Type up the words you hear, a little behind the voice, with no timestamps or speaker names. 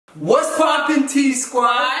What's poppin'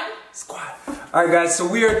 T-Squad? Alright guys, so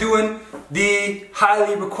we are doing the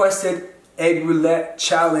highly requested egg roulette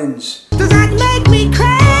challenge. Does that make me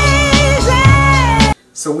crazy?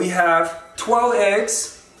 So we have 12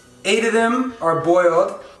 eggs, 8 of them are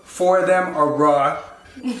boiled, 4 of them are raw.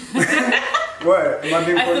 What? Am I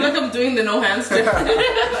being funny? I feel like I'm doing the no hands trick.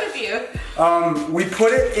 With you. We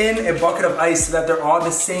put it in a bucket of ice so that they're all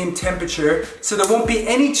the same temperature, so there won't be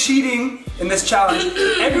any cheating in this challenge.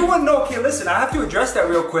 Everyone know, okay listen, I have to address that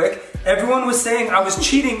real quick. Everyone was saying I was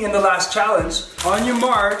cheating in the last challenge. On your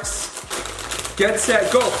marks, get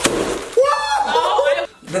set, go. Oh,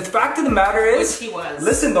 the fact of the matter is, he was.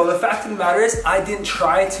 Listen though, the fact of the matter is I didn't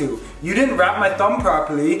try to. You didn't wrap my thumb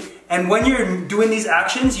properly, and when you're doing these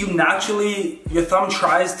actions, you naturally, your thumb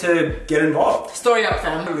tries to get involved. Story up,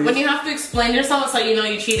 fam. When you have to explain yourself, it's like you know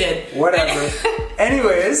you cheated. Whatever.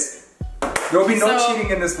 Anyways, there'll be no cheating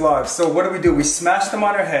in this vlog. So what do? We smash them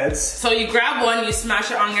on our heads. So you grab one, you smash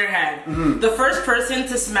it on your head. The first person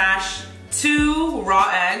to smash 2 raw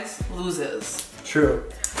eggs loses. True.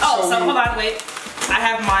 Oh, so hold on, wait. I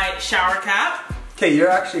have my shower cap. Okay, you're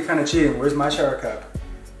actually kind of cheating. Where's my shower cap?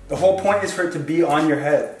 The whole point is for it to be on your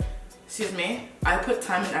head. Excuse me. I put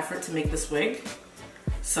time and effort to make this wig.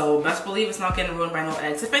 So best believe it's not getting ruined by no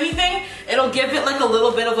eggs. If anything, it'll give it like a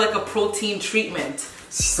little bit of like a protein treatment.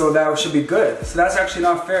 So that should be good. So that's actually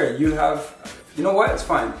not fair. You have, you know what? It's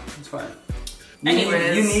fine. It's fine.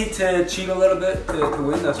 You need to cheat a little bit to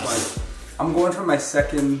win. That's fine. I'm going for my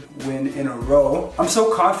 2nd win in a row. I'm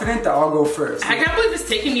so confident that I'll go first. I can't believe it's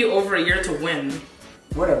taken you over a year to win.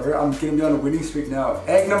 Whatever, I'm gonna be on a winning streak now.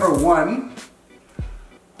 Egg number 1.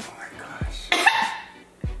 Oh my gosh.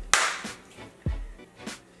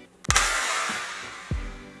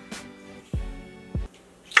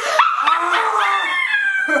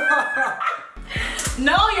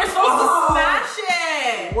 No, you're supposed to smash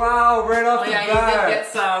it. Wow, right off the bat. Yeah, you did get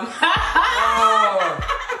some.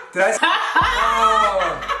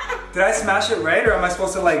 Did I smash it right, or am I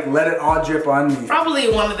supposed to like let it all drip on me? Probably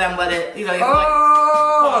one of them let it, you know, like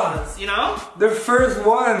pause, you know? The first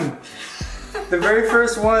one. The very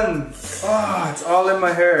first one. Oh, it's all in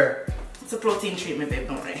my hair. It's a protein treatment, babe,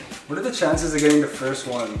 don't worry. What are the chances of getting the first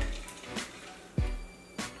one?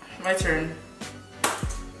 My turn.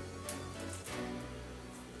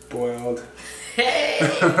 Boiled. Hey!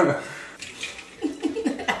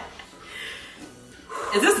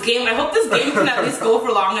 Is this game? I hope this game can at least go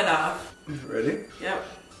for long enough. Ready? Yep.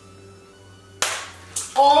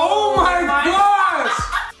 Oh my gosh!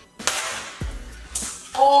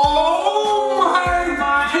 Oh my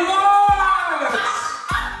gosh!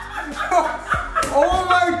 Oh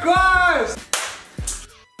my gosh!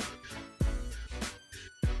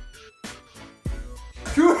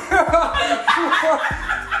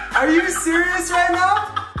 Are you serious right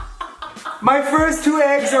now? My first 2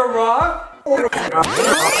 eggs are raw?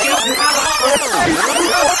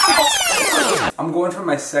 I'm going for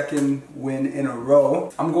my 2nd win in a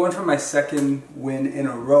row. I'm going for my 2nd win in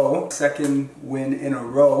a row. 2nd win in a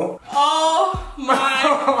row. Oh my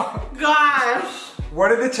gosh.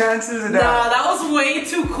 What are the chances of that? Nah, that was way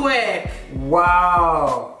too quick.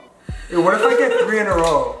 Wow. Hey, what if I get 3 in a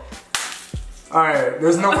row? Alright,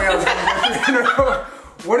 there's no way I was gonna get 3 in a row.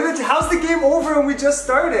 How's the game over and we just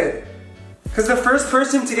started? Because the first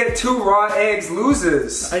person to get 2 raw eggs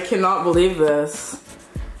loses. I cannot believe this.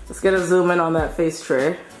 Let's get a zoom in on that face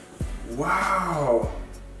tray. Wow.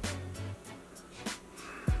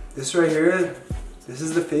 This right here, this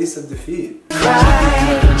is the face of defeat.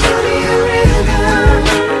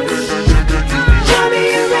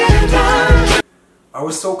 I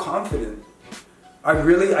was so confident. I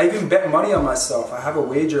even bet money on myself. I have a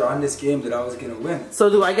wager on this game that I was gonna win. So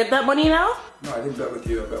do I get that money now? No, I didn't bet with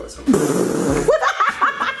you, I bet with someone.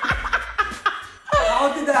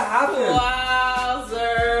 How did that happen?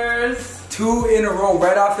 Wowzers. 2 in a row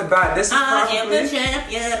right off the bat. This is probably... I am the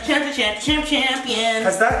champion.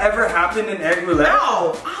 Has that ever happened in egg roulette?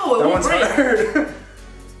 Ow! Ow, that one's hard.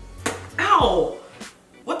 Ow!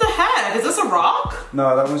 What the heck? Is this a rock?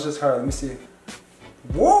 No, that one's just hard. Let me see.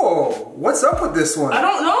 Whoa! What's up with this one? I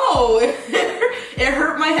don't know. It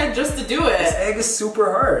hurt my head just to do it. This egg is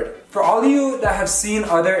super hard. For all of you that have seen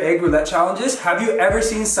other egg roulette challenges, have you ever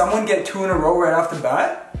seen someone get 2 in a row right off the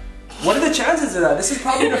bat? What are the chances of that? This is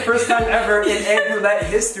probably the first time ever in egg roulette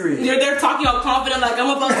history. You're there talking all confident like I'm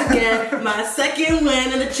about to get my 2nd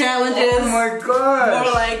win in the challenges. Oh my gosh.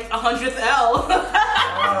 Or like 100th L.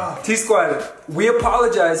 T-Squad, we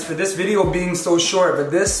apologize for this video being so short,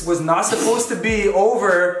 but this was not supposed to be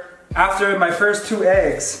over after my first 2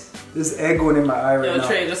 eggs. There's egg going in my eye right now. Yo,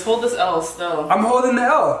 Trey, just hold this L still. I'm holding the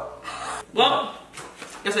L. Well,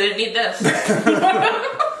 Guess I didn't need this.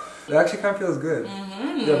 It actually kind of feels good.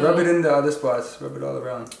 Yeah, rub it in the other spots. Rub it all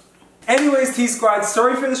around. Anyways, T-Squad,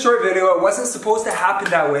 sorry for the short video. It wasn't supposed to happen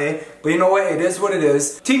that way. But you know what? It is what it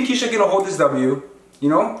is. Team Keisha gonna hold this W. You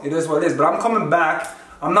know? It is what it is. But I'm coming back.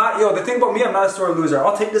 I'm not, the thing about me, I'm not a sore loser.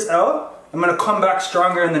 I'll take this L. I'm gonna come back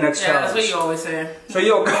stronger in the next challenge. Yeah, that's what you always say. So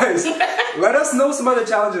guys, let us know some other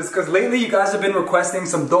challenges, because lately you guys have been requesting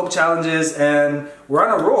some dope challenges and we're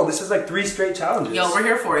on a roll. This is like 3 straight challenges. Yo, we're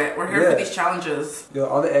here for it. We're here for these challenges. Yo,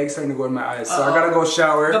 all the eggs starting to go in my eyes. So I gotta go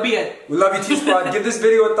shower. Go be it. We love you, T-Squad. Give this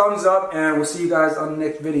video a thumbs up and we'll see you guys on the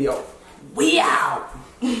next video. We out.